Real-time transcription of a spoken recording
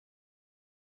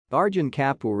Arjun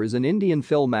Kapoor is an Indian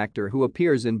film actor who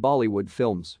appears in Bollywood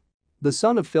films. The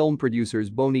son of film producers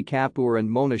Boney Kapoor and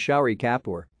Mona Shourie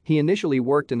Kapoor, he initially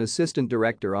worked an assistant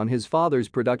director on his father's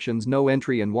productions No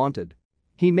Entry and Wanted.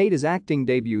 He made his acting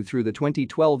debut through the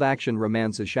 2012 action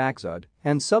romance Ishaqzaade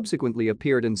and subsequently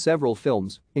appeared in several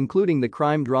films, including the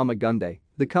crime drama Gunday,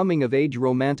 the coming-of-age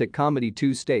romantic comedy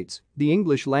Two States, the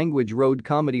English-language road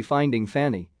comedy Finding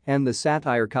Fanny, and the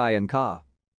satire Kai and Ka.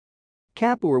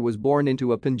 Kapoor was born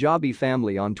into a Punjabi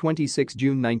family on 26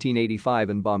 June 1985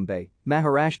 in Bombay,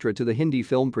 Maharashtra to the Hindi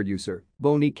film producer,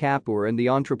 Boney Kapoor and the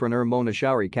entrepreneur Mona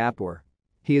Shourie Kapoor.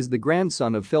 He is the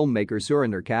grandson of filmmaker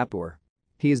Surinder Kapoor.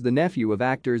 He is the nephew of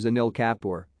actors Anil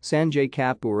Kapoor, Sanjay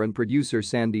Kapoor and producer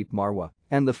Sandeep Marwa,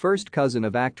 and the first cousin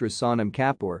of actress Sonam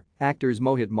Kapoor, actors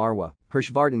Mohit Marwa,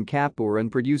 Harshvardhan Kapoor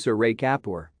and producer Ray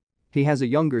Kapoor. He has a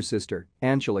younger sister,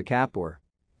 Anshala Kapoor.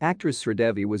 Actress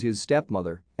Sridevi was his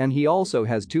stepmother, and he also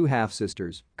has two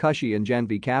half-sisters, Kushi and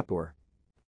Janvi Kapoor.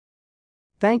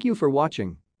 Thank you for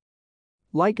watching.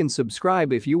 Like and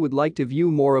subscribe if you would like to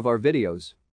view more of our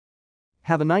videos.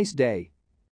 Have a nice day.